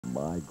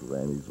My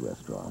Granny's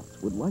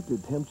restaurants would like to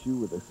tempt you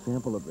with a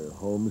sample of their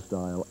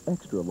home-style,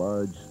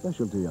 extra-large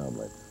specialty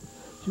omelets.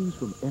 Choose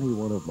from any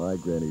one of My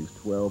Granny's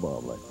 12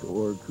 omelets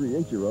or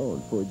create your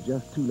own for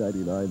just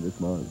 $2.99 this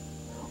month.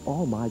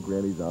 All My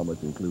Granny's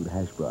omelets include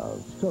hash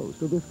browns,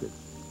 toast, or biscuits.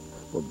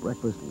 For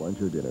breakfast,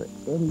 lunch, or dinner,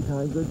 any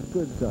time's a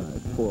good time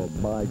for a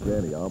My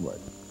Granny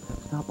omelet.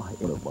 Stop by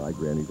one of My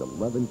Granny's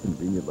 11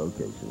 convenient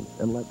locations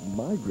and let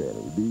My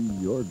Granny be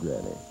your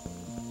granny.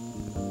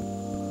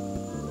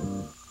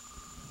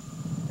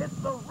 It's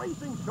the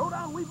racing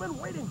showdown we've been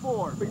waiting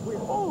for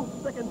between old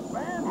Spick and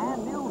Span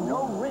and new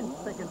no-rinse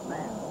Spick and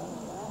Span.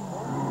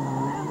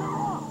 And they're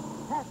off!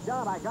 Heck,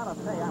 John, I gotta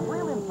say, I'm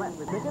real impressed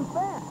with Spick and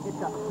Span. It's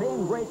got the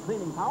same great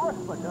cleaning power,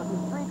 but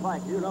doesn't streak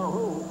like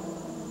you-know-who.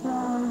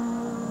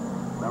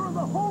 They're in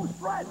the home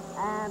stretch.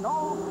 And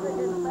old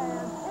Spick and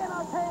Span, in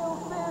a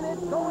tailspin,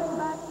 it's going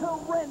back to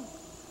rinse.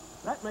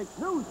 That makes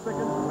new Spick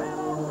and Span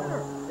our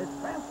winner. It's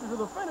faster to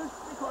the finish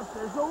because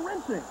there's no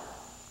rinsing.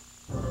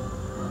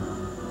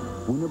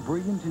 When a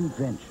brilliant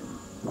invention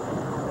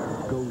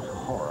goes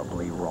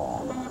horribly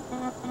wrong.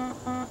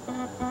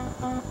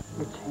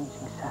 You're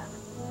changing, Seth.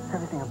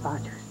 Everything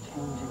about you is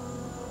changing.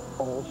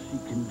 All she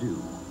can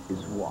do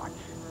is watch.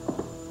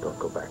 Don't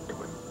go back to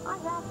him. I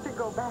have to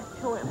go back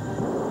to him.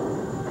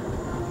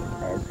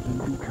 As he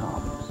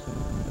becomes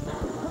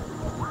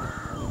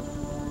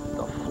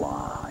the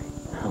Fly.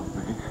 Help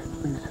me.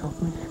 Please help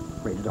me.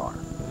 Rated R.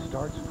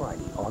 Starts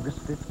Friday, August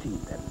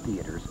 15th at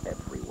theaters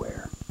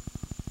everywhere.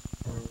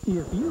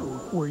 If you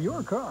were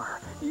your car,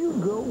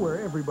 you'd go where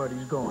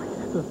everybody's going.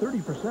 The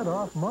 30%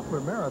 off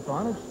muffler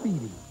marathon at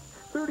Speedy.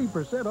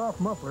 30% off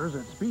mufflers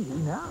at Speedy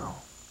now.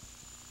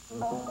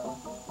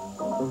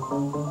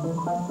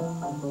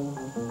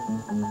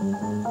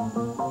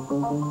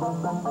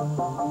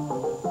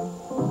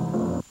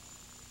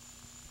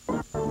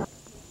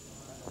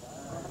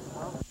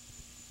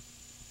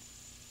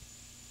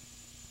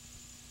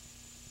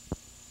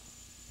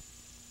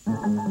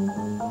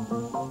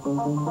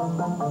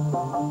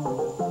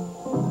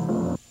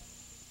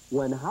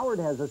 When Howard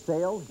has a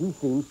sale, he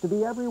seems to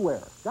be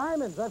everywhere.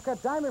 Diamonds, I've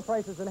cut diamond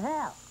prices in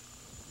half.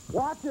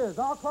 Watches,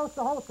 all close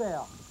to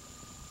wholesale.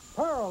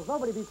 Pearls,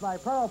 nobody beats my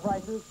pearl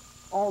prices.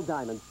 All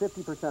diamonds,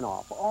 50%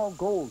 off. All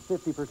gold,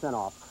 50%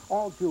 off.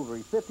 All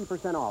jewelry,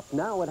 50% off.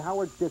 Now at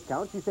Howard's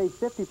Discounts, you save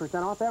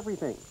 50% off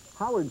everything.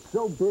 Howard's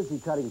so busy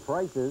cutting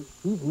prices,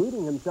 he's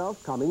meeting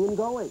himself coming and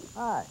going.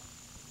 Hi.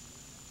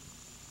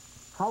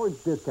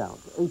 Howard's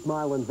Discounts, 8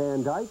 Mile in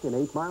Van Dyke and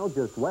 8 Mile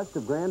just west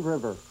of Grand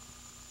River.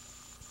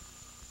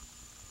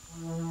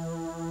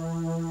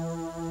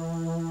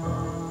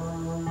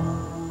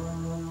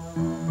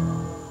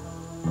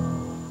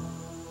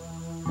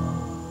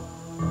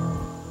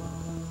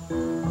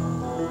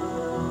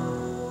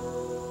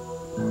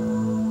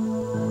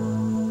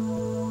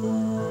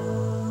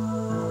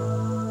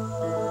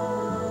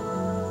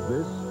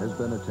 This has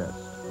been a test.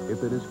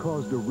 If it has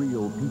caused a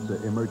real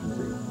pizza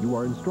emergency, you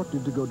are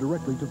instructed to go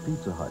directly to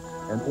Pizza Hut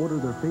and order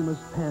their famous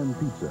pan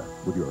pizza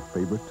with your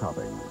favorite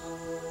toppings.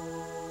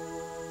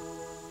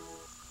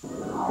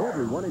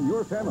 Everyone in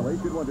your family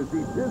should want to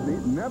see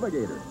Disney's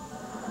Navigator.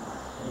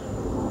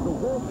 The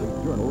Wall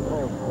Street Journal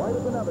calls Flight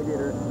of the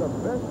Navigator the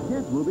best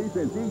kids movie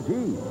since E.T.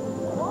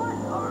 What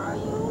are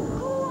you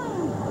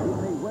doing? It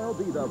may well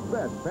be the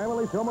best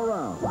family film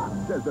around,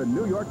 says the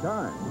New York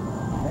Times.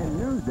 And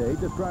Newsday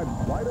describes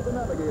Flight of the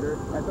Navigator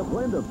as a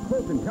blend of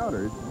Close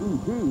Encounters,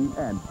 E.T.,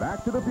 and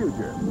Back to the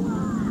Future.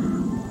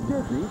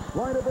 Disney's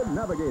Flight of the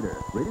Navigator,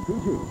 rated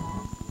PG.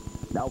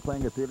 Now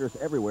playing at theaters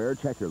everywhere,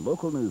 check your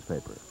local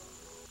newspaper.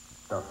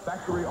 The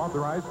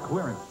factory-authorized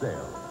clearance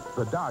sale.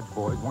 The Dodge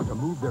boys want to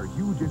move their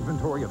huge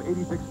inventory of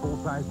 86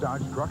 full-size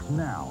Dodge trucks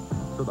now.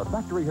 So the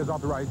factory has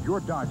authorized your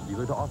Dodge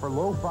dealer to offer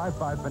low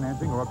 5.5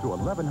 financing or up to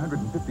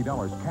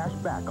 $1,150 cash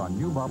back on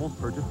new models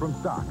purchased from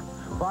stock.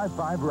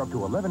 5.5 or up to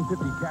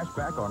 $1,150 cash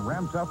back on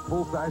Ram Tough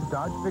full-size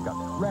Dodge pickups,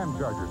 Ram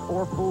Chargers,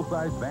 or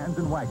full-size vans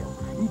and wagons,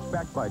 each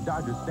backed by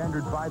Dodge's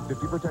standard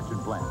 550 protection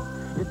plan.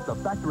 It's the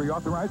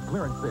factory-authorized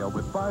clearance sale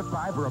with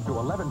 5.5 or up to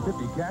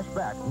 $1,150 cash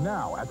back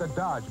now at the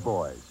Dodge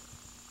boys.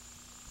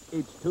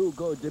 It's too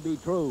good to be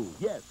true.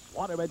 Yes,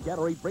 Waterbed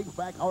Gallery brings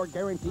back our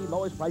guaranteed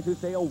lowest prices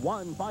sale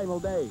one final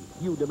day.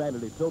 You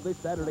demanded it, so this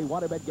Saturday,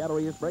 Waterbed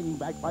Gallery is bringing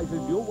back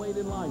prices you'll wait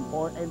in line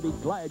for and be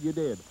glad you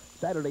did.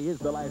 Saturday is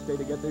the last day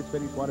to get this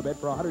finished waterbed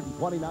for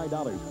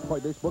 $129.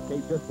 For this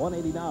bookcase, just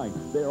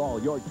 $189. They're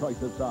all your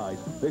choice of size.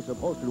 This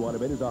upholstered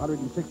waterbed is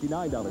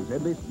 $169,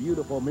 and this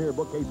beautiful mirror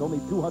bookcase only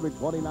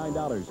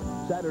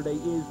 $229. Saturday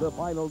is the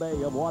final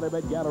day of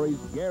Waterbed Gallery's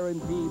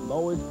guaranteed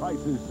lowest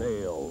prices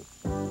sale.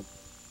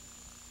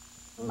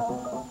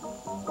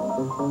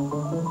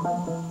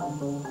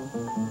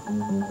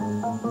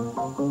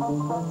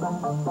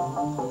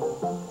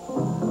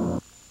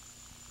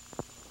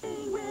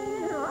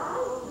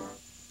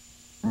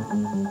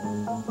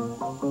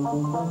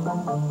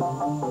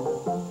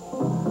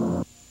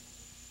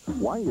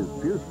 Why is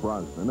Pierce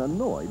Brosnan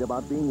annoyed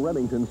about being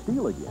Remington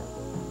Steele again?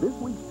 This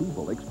week's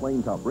People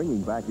explains how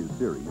bringing back his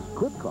series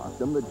could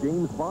cost him the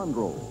James Bond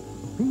role.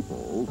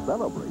 People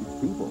celebrate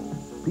people.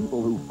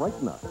 People who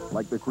frighten us,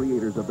 like the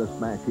creators of the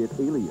smash hit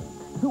Alien.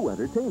 Who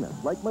entertain us,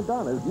 like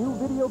Madonna's new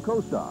video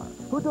co-star.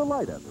 Who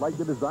delight us, like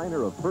the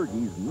designer of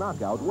Fergie's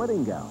knockout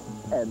wedding gown.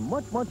 And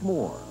much, much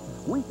more.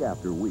 Week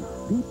after week,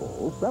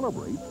 people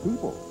celebrate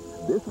people.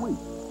 This week,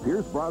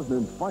 Pierce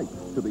Brosnan's fight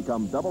to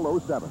become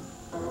 007.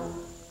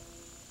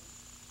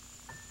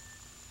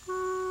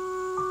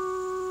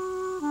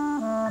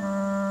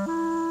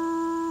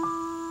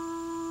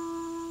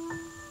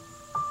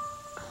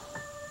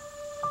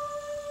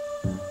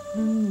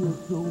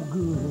 Feels so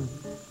good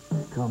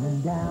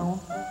coming down.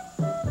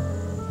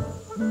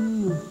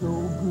 Feels so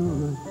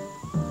good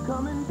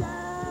coming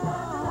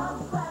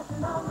down.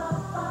 Flashing on the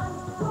fun,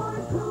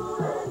 going cool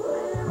and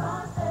clear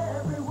on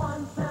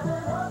everyone.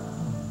 7-Up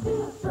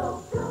feels so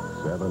good.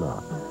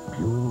 7-Up,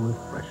 pure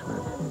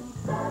refreshment.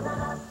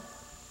 7-Up.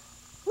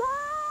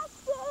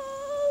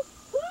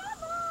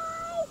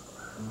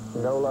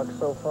 No luck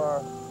so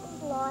far?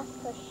 Lost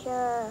for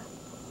sure.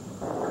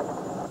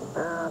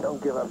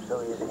 Don't give up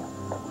so easy.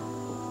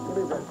 You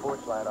leave that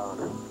porch light on.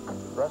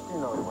 Rusty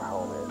knows where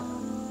home is.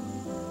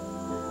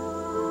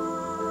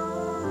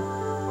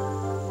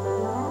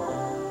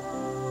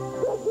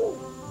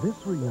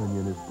 This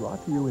reunion is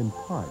brought to you in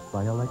part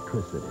by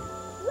electricity.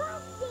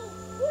 Rusty,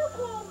 you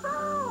came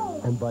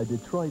home! And by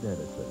Detroit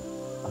Edison,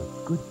 a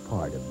good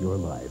part of your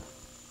life.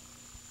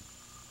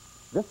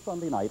 This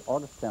Sunday night,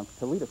 August 10th,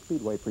 Toledo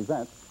Speedway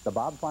presents the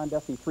Bob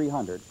Fondesi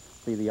 300.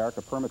 See the Arc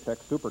of Permatech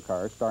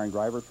Supercars starring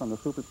drivers from the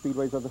super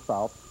speedways of the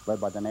South,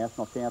 led by the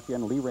national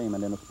champion Lee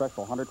Raymond in a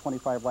special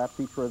 125-lap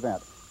feature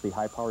event. See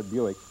high-powered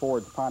Buicks,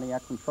 Fords,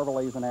 Pontiacs, and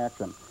Chevrolets in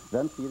action.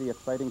 Then see the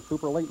exciting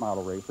super late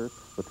model racers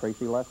with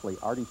Tracy Leslie,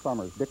 Artie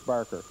Summers, Dick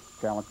Barker,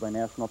 challenged by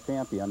national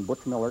champion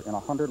Butch Miller in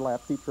a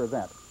 100-lap feature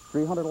event.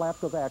 300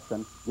 laps of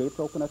action. Gates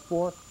open at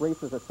 4,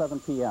 races at 7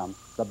 p.m.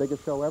 The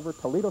biggest show ever,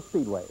 Toledo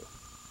Speedway.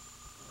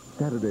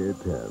 Saturday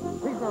at 10.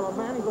 He's not a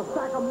man, he's a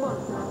sack of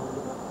mud.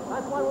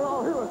 That's why we're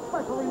all here,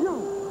 especially you.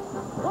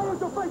 Why don't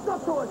you face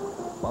up to it?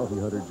 Bounty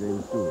hunter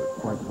James Stewart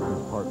fights with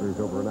his partners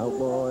over an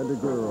outlaw and a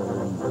girl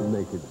in The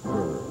Naked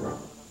Spur.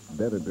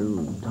 Then at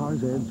noon,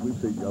 Tarzan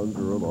sweeps a young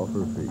girl off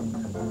her feet.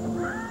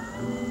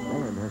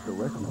 And has to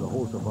rescue the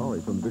whole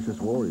safari from vicious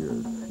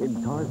warriors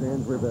in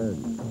Tarzan's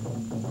Revenge.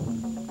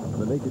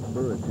 The Naked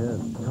Spur at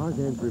 10.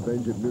 Tarzan's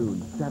Revenge at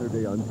noon,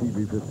 Saturday on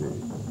TV 50.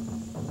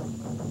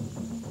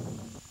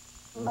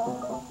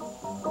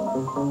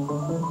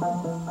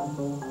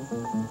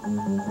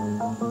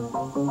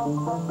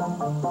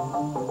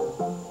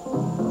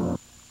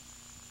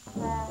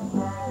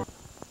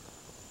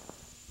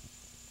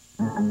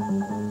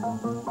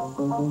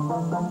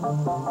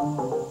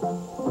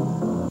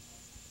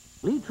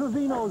 Lee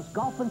Trevino's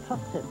Golf and Truck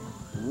Tips.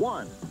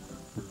 1.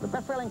 The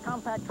best-selling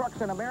compact trucks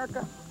in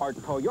America are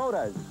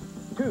Toyotas.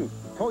 2.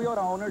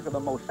 Toyota owners are the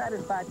most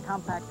satisfied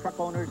compact truck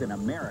owners in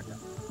America.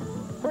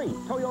 3.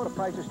 Toyota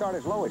prices start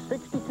as low as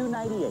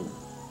 $62.98.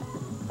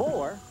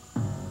 4.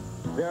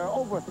 There are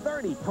over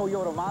 30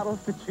 Toyota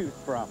models to choose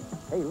from.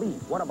 Hey, Lee,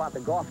 what about the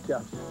golf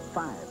tips?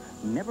 5.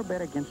 Never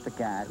bet against a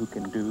guy who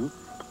can do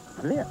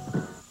this.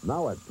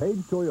 Now at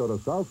Page Toyota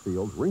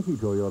Southfield, Rinky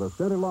Toyota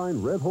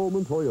Centerline, Red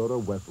Holman Toyota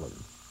Westland.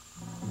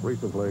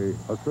 Recently,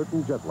 a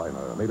certain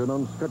jetliner made an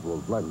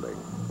unscheduled landing.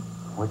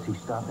 What's he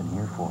stopping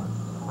here for?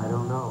 I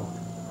don't know.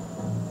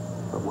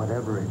 But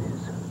whatever it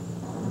is,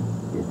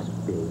 it's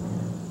big.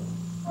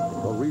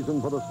 The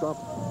reason for the stop?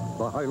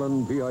 The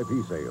Highland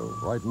VIP sale.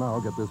 Right now,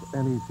 get this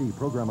NEC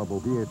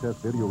programmable VHS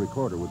video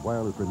recorder with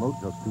wireless remote,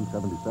 just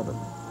 $277.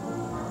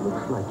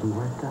 Looks like he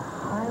went to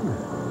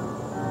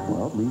Highland.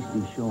 Well, at least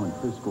he's showing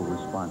fiscal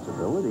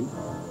responsibility.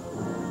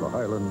 The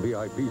Highland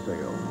VIP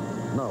sale.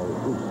 Now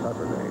through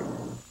Saturday.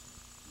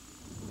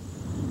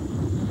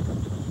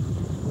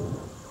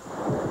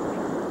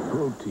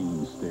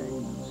 Protein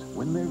stains.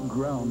 When they're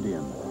ground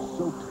in,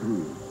 soaked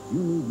through, you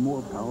need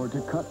more power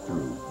to cut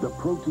through. The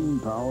protein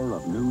power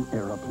of new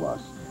Era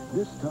Plus.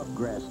 This tough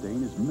grass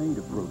stain is made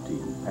of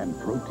protein, and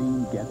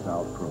protein gets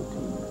out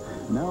protein.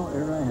 Now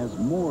Era has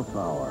more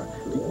power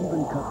to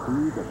even cut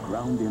through the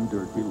ground-in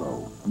dirt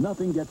below.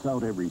 Nothing gets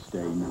out every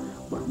stain,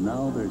 but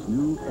now there's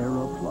new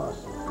Era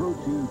Plus.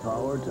 Protein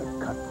power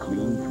to cut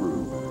clean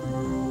through.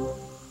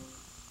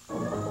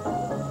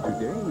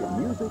 Today in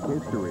music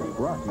history,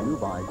 brought to you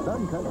by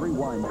Sun Country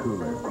Wine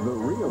Cooler, the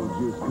real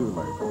juice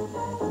cooler.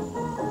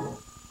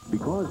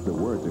 Because the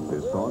words of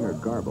this song are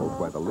garbled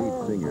by the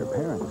lead singer,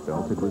 parents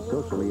felt it was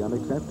socially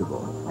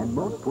unacceptable, and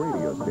most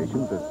radio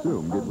stations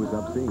assumed it was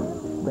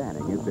obscene,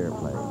 banning its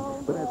airplay.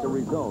 But as a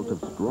result of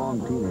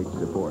strong teenage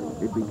support,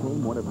 it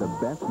became one of the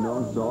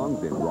best-known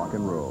songs in rock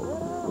and roll.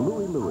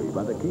 Louie Louie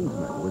by the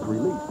Kingsmen was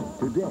released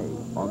today,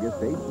 August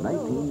 8,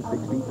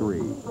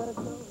 1963.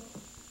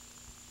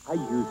 I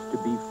used to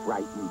be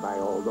frightened by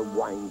all the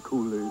wine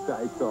coolers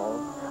I saw.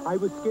 I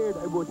was scared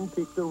I wouldn't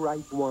pick the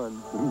right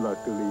one.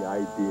 Luckily,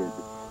 I did.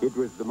 It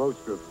was the most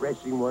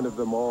refreshing one of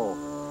them all.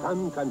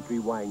 Sun Country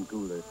Wine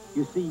Cooler.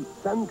 You see,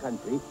 Sun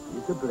Country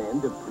is a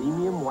blend of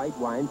premium white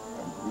wine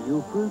and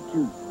real fruit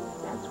juice.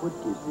 That's what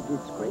gives it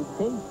its great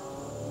taste.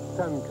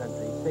 Sun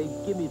Country say,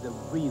 give me the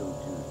real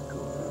juice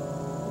cooler.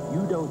 If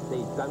you don't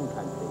say Sun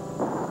Country,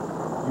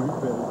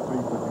 you'd better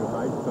sleep with your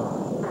lights on.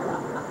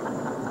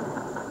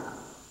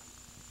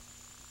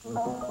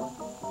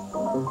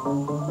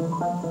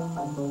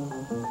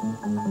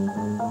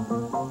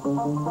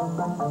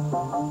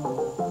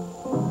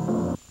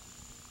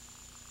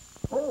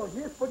 Oh,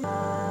 here's for you.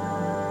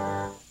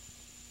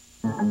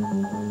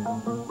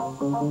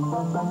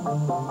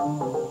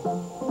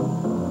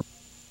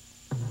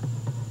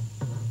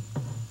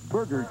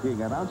 Burger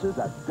King announces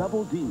a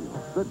double deal,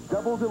 the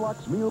Double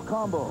Deluxe Meal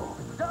Combo.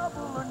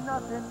 Double or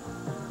nothing,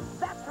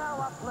 that's how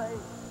I play.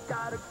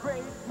 Got a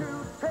great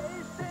new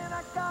taste and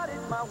I got it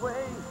my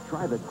way.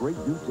 Try the great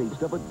new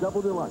taste of a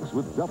Double Deluxe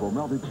with double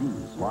melted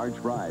cheese, large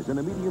fries, and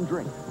a medium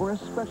drink for a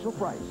special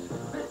price.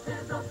 This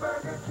is a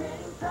Burger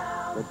King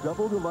town. The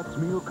Double Deluxe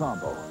Meal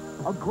Combo.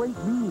 A great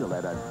meal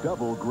at a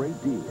double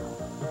great deal.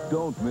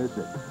 Don't miss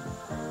it.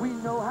 We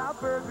know how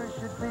burgers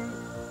should be.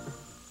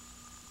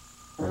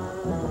 The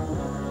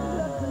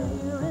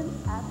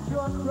clearance at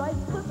your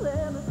Chrysler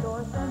Plymouth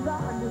store sends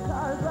our new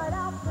cars right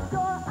out the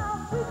door.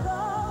 Out we go.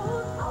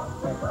 Out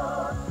we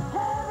go.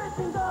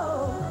 Everything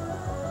goes.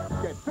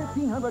 Get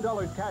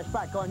 $1,500 cash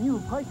back on new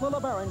Chrysler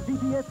LeBaron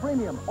GTS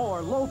Premium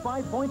or low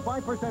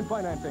 5.5%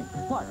 financing.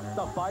 Plus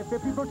the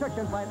 550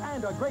 protection plan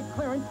and a great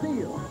clearance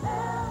deal.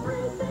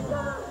 Everything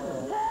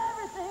goes.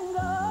 Everything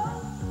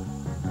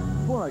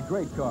goes. For a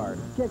great car,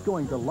 get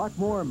going to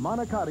Lockmore,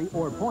 Monocotti,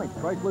 or Point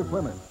Chrysler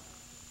Plymouth.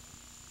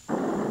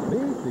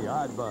 Meet the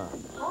Odd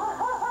Buns.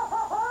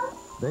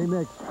 They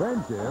mix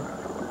friendship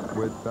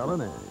with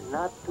felony.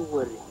 Not to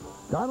worry.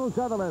 Donald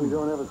Sutherland. We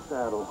don't have a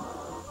saddle.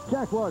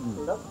 Jack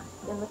Warden. Look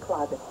in the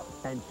closet.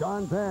 And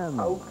Sean Penn.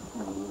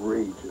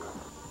 Outrageous.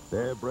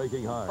 They're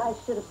breaking hard. I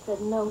should have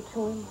said no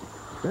to him.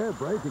 They're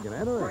breaking and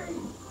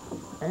entering.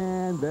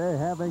 And they're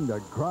having the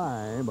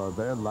crime of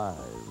their lives.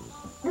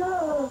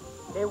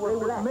 They were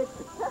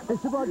mixing.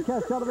 It's the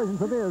broadcast television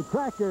premiere,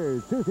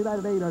 Crackers, Tuesday night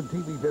at 8 on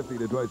TV-50,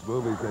 Detroit's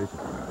movie station.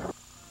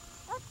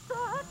 Extra,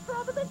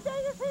 extra, the big day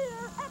is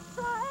here.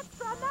 Extra,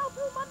 extra, now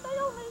through Monday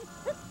only.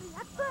 It's the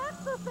extra,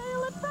 extra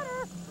sale. It's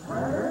better.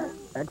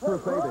 Extra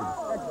savings,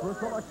 extra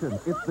selection.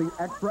 It's the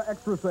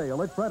extra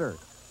sale at Fredder.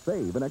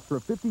 Save an extra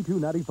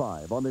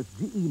 $52.95 on this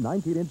GE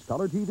 19-inch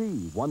color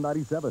TV,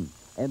 $197.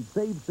 And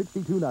save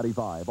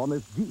 $62.95 on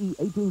this GE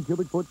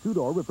 18-cubic foot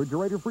two-door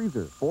refrigerator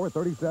freezer,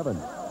 $437.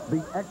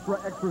 The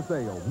extra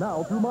sale,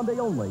 now through Monday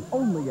only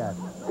at...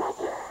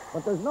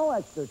 But there's no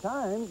extra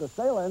time. The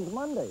sale ends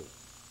Monday.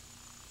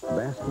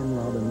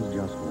 Baskin-Robbins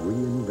just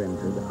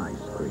reinvented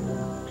ice cream.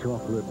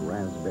 Chocolate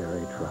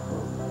raspberry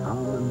truffle.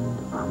 Almond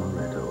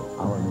amaretto.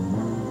 Our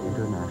new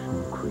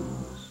international creams.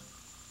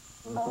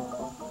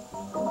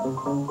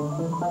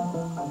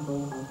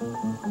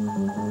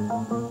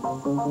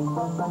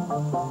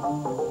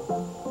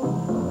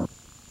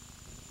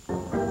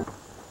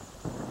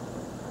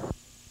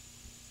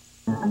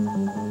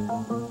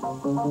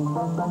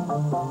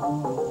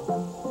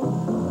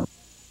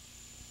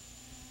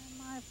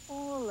 My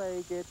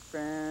four-legged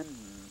friend.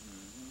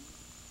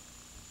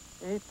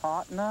 Hey,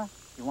 partner,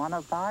 you want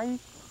a bite?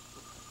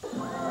 So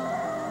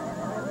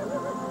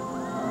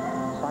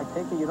I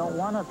take it you don't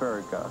want a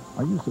burger.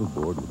 Are you so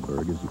bored with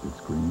burgers you could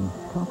scream?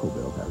 Taco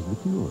Bell has the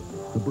cure.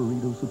 The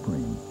Burrito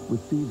Supreme.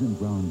 With seasoned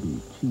ground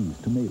beef, cheese,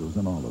 tomatoes,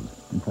 and olives.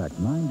 In fact,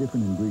 9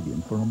 different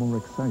ingredients for a more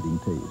exciting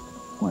taste.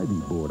 Why be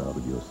bored out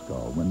of your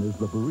skull when there's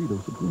the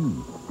Burrito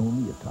Supreme?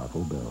 Only at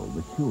Taco Bell,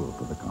 the cure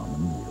for the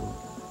common meal.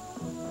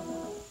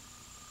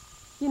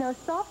 You know,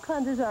 soft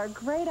cleansers are a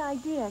great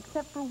idea,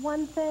 except for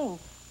one thing.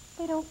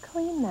 They don't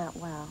clean that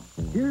well.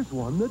 Here's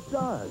one that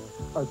does.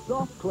 A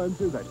soft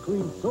cleanser that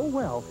cleans so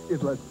well,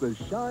 it lets the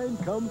shine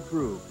come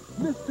through.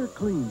 Mr.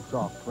 Clean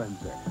Soft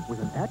Cleanser, with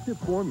an active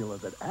formula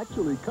that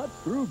actually cuts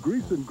through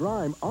grease and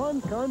grime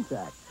on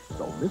contact.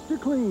 So Mr.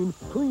 Clean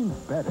cleans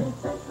better. It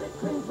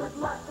cleans with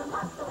lots and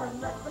lots and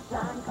lets the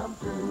shine come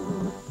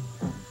through.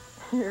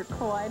 You're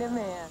quite a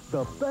man.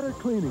 The better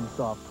cleaning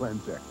soft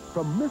cleanser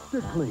from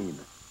Mr. Clean.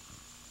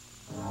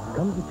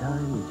 Comes a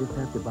time you just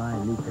have to buy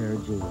a new pair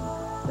of jeans.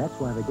 That's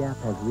why the Gap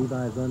has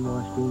Levi's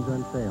unwashed jeans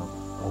on sale.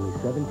 Only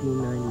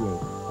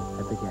 $17.98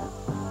 at the Gap.